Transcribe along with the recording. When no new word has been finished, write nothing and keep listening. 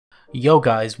Yo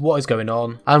guys, what is going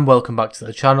on, and welcome back to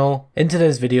the channel. In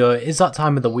today's video, it's that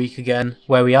time of the week again,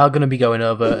 where we are going to be going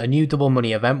over a new double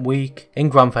money event week in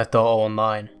Grand Theft Auto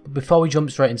Online. But before we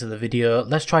jump straight into the video,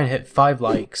 let's try and hit 5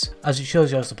 likes, as it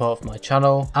shows your support for my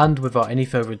channel, and without any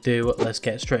further ado, let's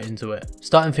get straight into it.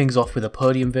 Starting things off with a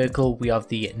podium vehicle, we have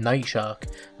the Night Shark.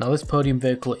 Now this podium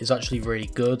vehicle is actually really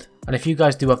good, and if you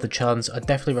guys do have the chance, I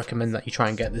definitely recommend that you try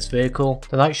and get this vehicle.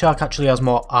 The Night Shark actually has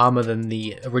more armor than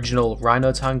the original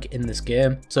Rhino tank in this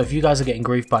game, so if you guys are getting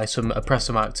griefed by some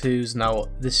Oppressor Mark IIs, now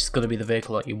this is going to be the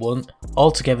vehicle that you want.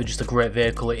 Altogether just a great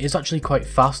vehicle. It is actually quite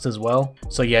fast as well,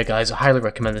 so yeah guys, I highly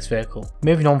recommend this vehicle.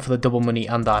 Moving on for the double money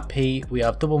and RP, we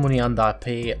have double money and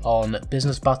RP on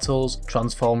business battles,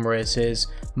 transform races,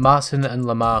 Martin and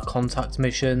Lamar contact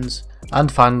missions,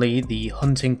 and finally the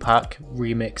hunting pack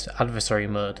remix adversary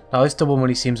mode. Now this double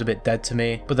money seems a bit dead to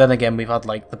me, but then again we've had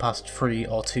like the past 3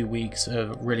 or 2 weeks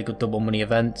of really good double money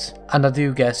events, and I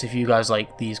do guess if you guys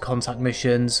like these contact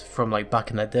missions from like back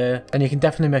in the day, then you can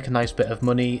definitely make a nice bit of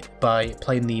money by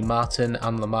playing the Martin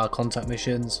and Lamar contact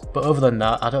missions. But other than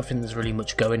that, I don't think there's really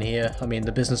much going here. I mean,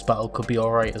 the business battle could be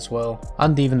alright as well,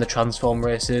 and even the transform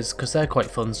races, because they're quite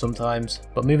fun sometimes.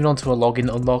 But moving on to a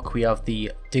login unlock, we have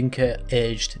the Dinker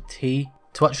Aged Tea.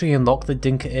 To actually unlock the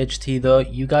Dinker Aged Tea though,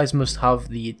 you guys must have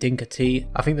the Dinker Tea.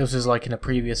 I think this was like in a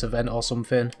previous event or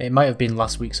something. It might have been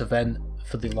last week's event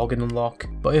for the login unlock,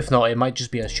 but if not, it might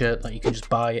just be a shirt that you can just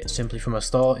buy simply from a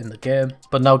store in the game.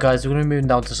 But now guys, we're going to be moving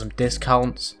down to some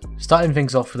discounts. Starting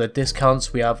things off with the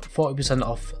discounts, we have 40%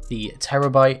 off the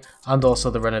Terabyte and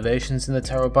also the renovations in the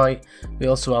Terabyte. We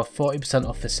also have 40%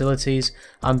 off facilities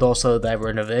and also their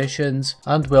renovations,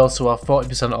 and we also have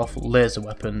 40% off laser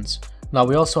weapons. Now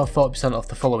we also have 40% off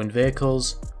the following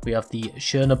vehicles. We have the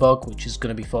Chernobog, which is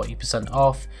going to be 40%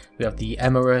 off. We have the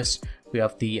Emerus, we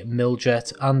have the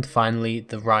Miljet, and finally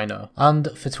the Rhino. And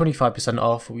for 25%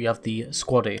 off, we have the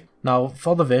Squaddy. Now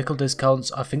for the vehicle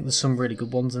discounts, I think there's some really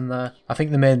good ones in there. I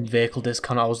think the main vehicle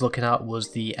discount I was looking at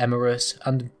was the Emerus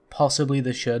and possibly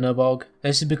the Chernobog.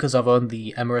 This is because I've owned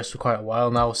the Emerus for quite a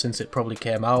while now, since it probably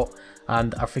came out,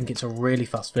 and I think it's a really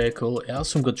fast vehicle. It has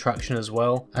some good traction as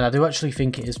well, and I do actually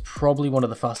think it is probably one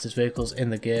of the fastest vehicles in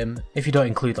the game, if you don't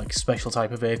include like special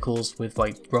type of vehicles with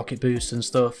like rocket boosts and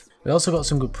stuff. We also got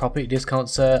some good property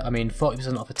discounts there. I mean,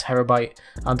 40% off a Terabyte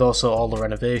and also all the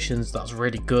renovations. That's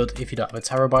really good if you don't have a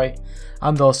Terabyte,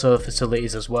 and also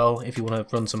facilities as well if you want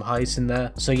to run some heists in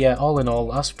there. So yeah, all in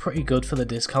all, that's pretty good for the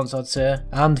discounts, I'd say.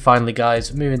 And finally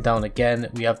guys, moving down again,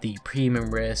 we have the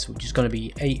premium race, which is going to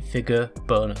be 8-figure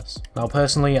bonus. Now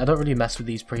personally, I don't really mess with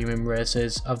these premium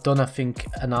races. I've done I think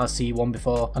an RC one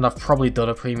before, and I've probably done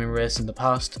a premium race in the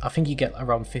past. I think you get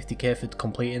around 50k for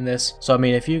completing this. So I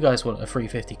mean, if you guys want a free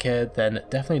 50k, then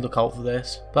definitely look out for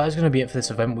this. But that's going to be it for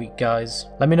this event week guys.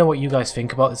 Let me know what you guys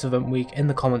think about this event week in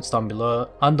the comments down below,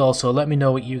 and also let me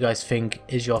know what you guys think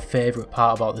is your favourite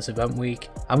part about this event week.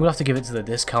 I'm going to have to give it to the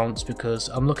discounts, because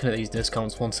I'm looking at these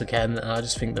discounts once again and I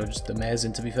just think they're just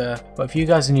amazing, to be fair. But if you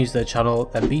guys are new to the channel,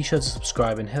 then be sure to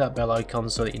subscribe and hit that bell icon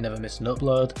so that you never miss an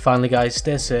upload. Finally guys,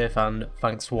 stay safe and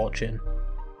thanks for watching.